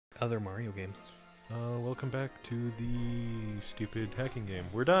other Mario game. Welcome back to the stupid hacking game.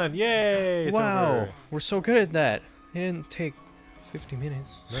 We're done! Yay! It's Wow, over. we're so good at that. It didn't take 50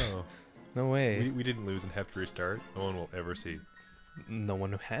 minutes. No. No way. We didn't lose and have to restart. No one will ever see. No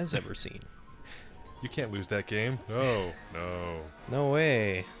one has ever seen. You can't lose that game. No. No. No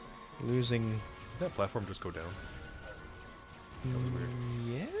way. Losing... Did that platform just go down? That was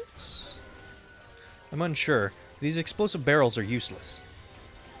weird. Yes? I'm unsure. These explosive barrels are useless.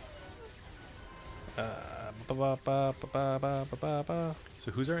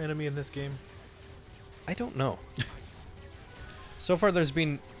 So who's our enemy in this game? I don't know. So far there's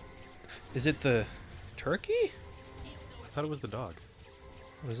been... Is it the turkey? I thought it was the dog.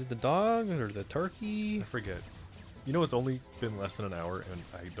 Was it the dog or the turkey? I forget. You know, it's only been less than an hour and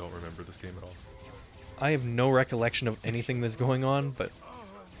I don't remember this game at all. I have no recollection of anything that's going on, but...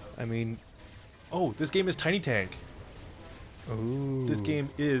 I mean... Oh, this game is Tiny Tank! Ooh. This game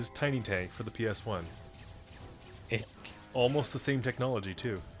is Tiny Tank for the PS1. It... Almost the same technology,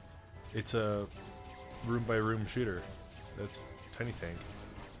 too. It's a room-by-room shooter. That's Tiny Tank.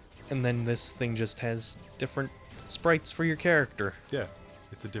 And then this thing just has different sprites for your character. Yeah,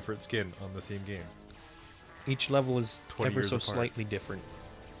 it's a different skin on the same game. Each level is 20 ever years so apart. slightly different.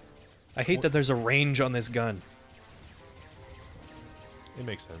 I hate that there's a range on this gun. It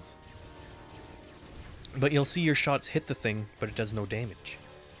makes sense. But you'll see your shots hit the thing, but it does no damage.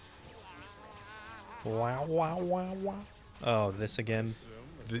 Wow, wow, wow, wow. Oh, this again.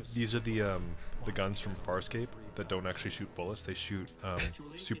 These are the guns from Farscape that don't actually shoot bullets. They shoot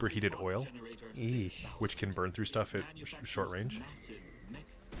superheated oil, Eesh. which can burn through stuff at short range.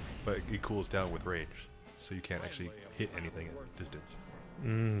 But it cools down with range, so you can't actually hit anything at distance.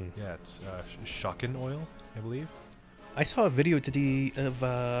 Mm. Yeah, it's Shotgun oil, I believe. I saw a video today of,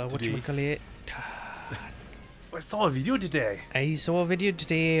 whatchamacallit. I saw a video today! I saw a video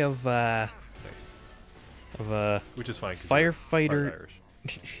today of, Nice. of, Which is fine, 'cause firefighter... you're part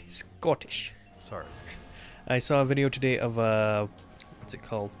Irish. Scottish. Sorry. I saw a video today of, what's it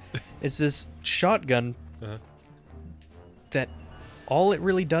called? It's this shotgun Uh-huh. that all it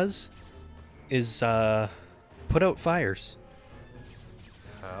really does is, put out fires.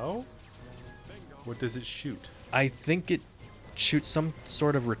 How? What does it shoot? I think it shoots some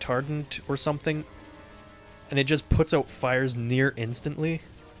sort of retardant or something, and it just puts out fires near instantly.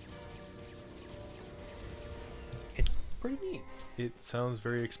 It's pretty neat. It sounds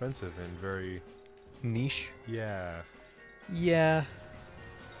very expensive and very... Niche. Yeah. Yeah.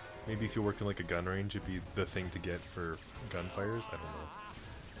 Maybe if you worked in like a gun range, it'd be the thing to get for gunfires. I don't know.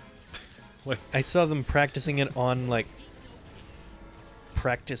 Like, I saw them practicing it on, like,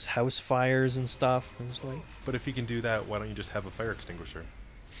 practice house fires and stuff. I was like, but if you can do that, why don't you just have a fire extinguisher?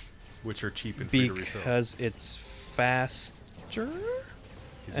 Which are cheap and free to refill. because it's faster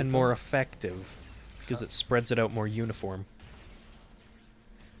Is it and though? more effective. Because it spreads it out more uniform.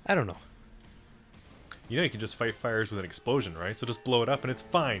 I don't know. You know you can just fight fires with an explosion, right? So just blow it up and it's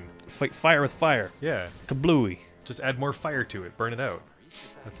fine. Fight fire with fire. Yeah. Kablooey. Just add more fire to it. Burn it out.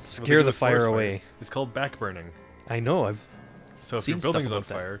 That's what they Scare do the with forest fire fires. away. It's called backburning. I know, I've So if seen your stuff building's on about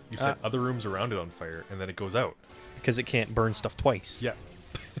that. fire, you set other rooms around it on fire, and then it goes out. because it can't burn stuff twice. Yeah.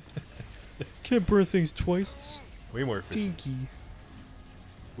 Can't burn things twice. Way more efficient. Stinky.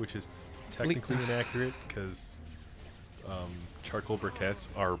 Which is technically inaccurate, because charcoal briquettes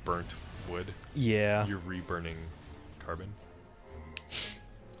are burnt wood. Yeah. You're reburning carbon.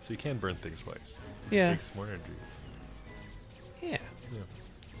 So you can burn things twice. It just Yeah. takes more energy. Yeah. Yeah.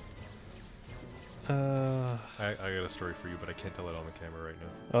 I got a story for you, but I can't tell it on the camera right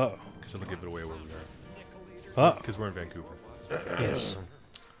now. Oh. Because it'll give it away where we are. Oh. Because we're in Vancouver. Yes.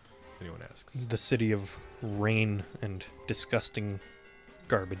 If anyone asks. The city of rain and disgusting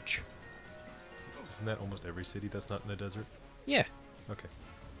garbage. Isn't that almost every city that's not in the desert? Yeah. Okay.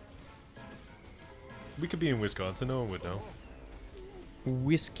 We could be in Wisconsin, no one would know.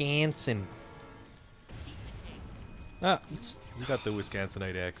 Wisconsin. Ah, it's You got the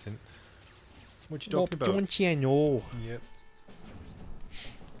Wisconsinite accent. What you talking about? don't you know? Yep.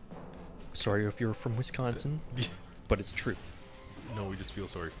 Sorry if you're from Wisconsin, but it's true. No, we just feel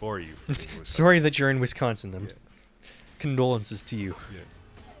sorry for you. For being Wisconsin. Sorry that you're in Wisconsin. Yeah. Condolences to you.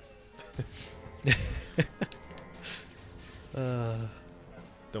 Yeah. Uh,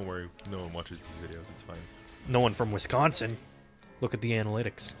 Don't worry, no one watches these videos. It's fine. no one from Wisconsin. Look at the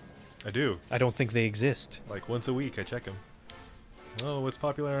analytics. I do. I don't think they exist. Like once a week, I check them. Oh, what's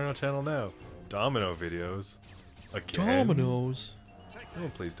popular on our channel now? Domino videos. Again? Dominoes. No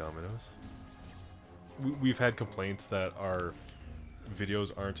one plays dominoes. We've had complaints that our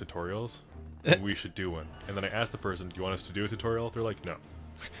videos aren't tutorials, and we should do one. And then I asked the person, do you want us to do a tutorial? They're like, no.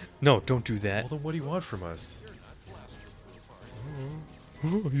 No, don't do that. Well, then what do you want from us?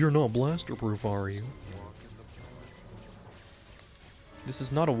 You're not blaster proof, are you? This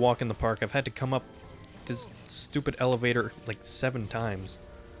is not a walk in the park. I've had to come up this stupid elevator like 7 times.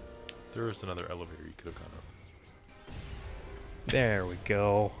 There was another elevator you could have gone up. There we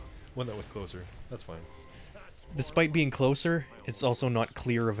go. One that was closer. That's fine. Despite being closer, it's also not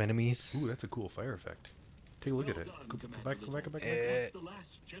clear of enemies. Ooh, that's a cool fire effect. Take a look at it. Go back, go back, go back. Isn't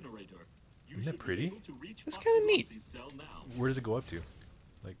that pretty? It's kind of neat. Where does it go up to?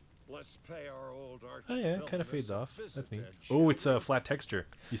 Like, Let's pay our old arch oh yeah, it kind of villain fades a off. visit That's neat. then, Oh, shall it's a flat texture.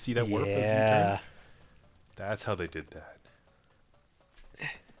 You see that warp as you Yeah. turn? That's how they did that.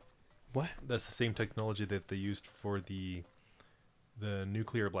 What? That's the same technology that they used for the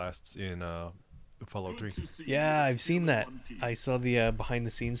nuclear blasts in Fallout 3. Yeah, I've seen that. I saw the behind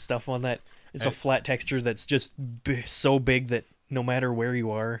the scenes stuff on that. It's a And- flat texture that's just so big that no matter where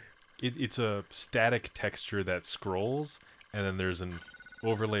you are. It's a static texture that scrolls, and then there's an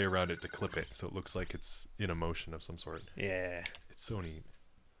overlay around it to clip it, so it looks like it's in a motion of some sort. Yeah. It's so neat.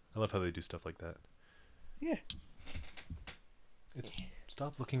 I love how they do stuff like that. Yeah.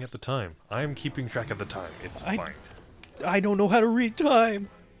 Stop looking at the time. I'm keeping track of the time. It's fine. I don't know how to read time.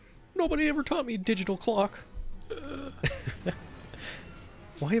 Nobody ever taught me digital clock.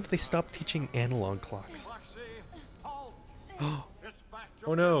 Why have they stopped teaching analog clocks? Oh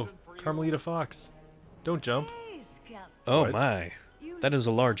no, Carmelita Fox. Don't jump. Oh What? my. That is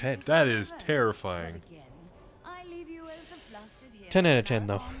a large head. That is terrifying. 10 out of 10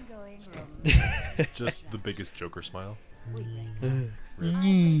 though. Just the biggest Joker smile.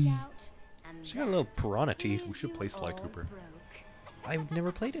 She got a little piranha teeth. We should play Sly Cooper. I've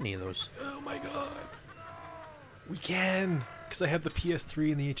never played any of those. Oh my god. We can! Because I have the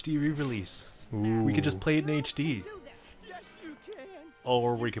PS3 and the HD re-release. We could just play it in HD.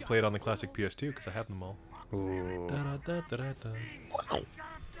 Or we could play it on the classic PS2, because I have them all. Ooh. Da-da-da-da-da.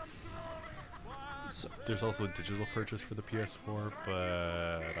 So, there's also a digital purchase for the PS4, but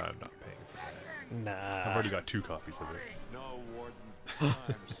I'm not paying for that. Nah. I've already got 2 copies of it. No, Warden.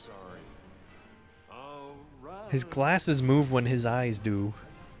 I'm sorry. All right. His glasses move when his eyes do.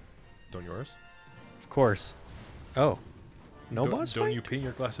 Don't yours? Of course. Oh. No Don't- boss Don't fight? you paint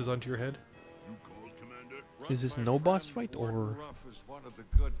your glasses onto your head? Is this no boss fight or... Ruff is one of the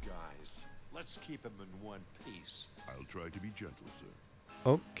good guys. Let's keep him in one piece. I'll try to be gentle, sir.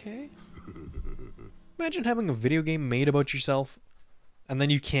 Okay. Imagine having a video game made about yourself, and then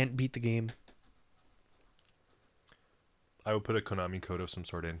you can't beat the game. I would put a Konami code of some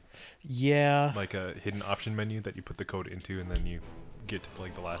sort in. Yeah. Like a hidden option menu that you put the code into and then you get to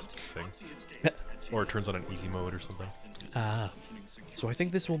like the last thing. Or it turns on an easy mode or something. Ah. So I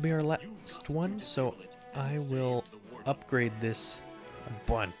think this will be our last one, so I will upgrade this a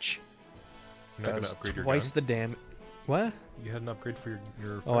bunch. You're not going to Does upgrade your twice gun? the damage. What? You had an upgrade for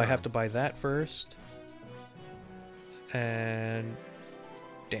your Oh, I have firearm. to buy that first. And...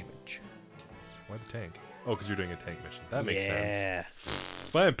 damage. Why the tank? Oh, because you're doing a tank mission. That makes sense. Yeah.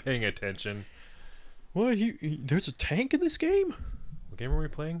 If I'm paying attention. What? There's a tank in this game? What game are we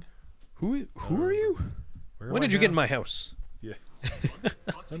playing? Who are you? Where am When I did you get in now? my house? Yeah.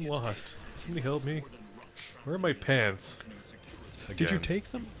 I'm lost. Somebody help me. Where are my pants? Did you Again.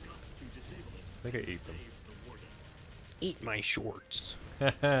 take them? I think I ate them. Eat my shorts.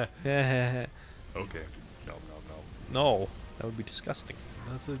 Okay. No, No. that would be disgusting.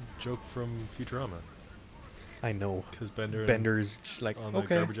 That's a joke from Futurama. I know. Because Bender Bender's like, on the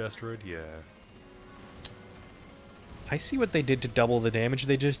okay. garbage asteroid? Yeah. I see what they did to double the damage.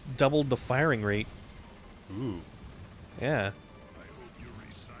 They just doubled the firing rate. Ooh. Yeah.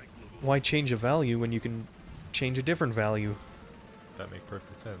 Why change a value when you can change a different value? That makes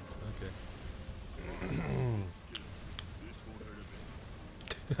perfect sense. Okay.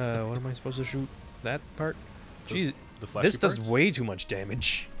 What am I supposed to shoot? That part? Jeez, The flashy this does parts? way too much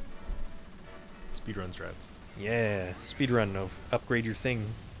damage. Speedrun strats. Yeah, speedrun of upgrade your thing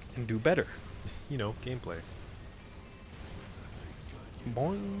and do better. You know, gameplay.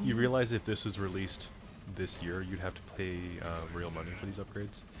 Boing. You realize if this was released this year, you'd have to pay real money for these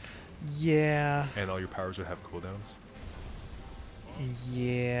upgrades? Yeah. And all your powers would have cooldowns?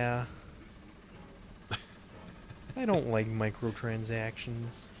 Yeah. I don't like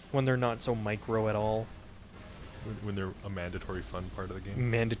microtransactions when they're not so micro at all. When they're a mandatory fun part of the game?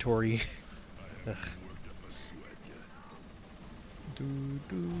 Mandatory. Ugh. Doo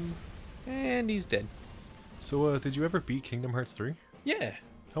doo. And he's dead. So, did you ever beat Kingdom Hearts 3? Yeah,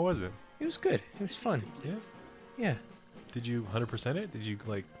 How was it? it was good. It was fun. Yeah? Yeah. Did you 100% it? Did you,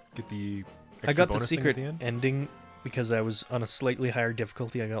 like, get the I got the bonus thing at secret the end? ending because I was on a slightly higher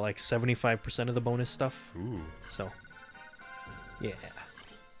difficulty. I got like 75% of the bonus stuff. Ooh. So, yeah.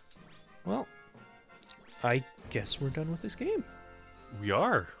 Well, I guess we're done with this game. We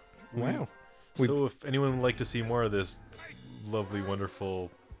are. Wow. So if anyone would like to see more of this lovely,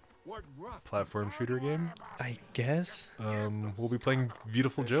 wonderful platform shooter game, I guess. we'll be playing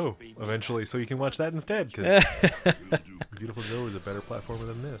Beautiful Joe eventually, so you can watch that instead, because Beautiful Joe is a better platformer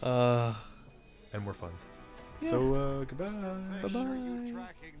than this. And more fun. Yeah. So, goodbye. Bye-bye.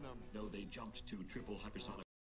 Tracking them. No, they jumped to triple hypersonic.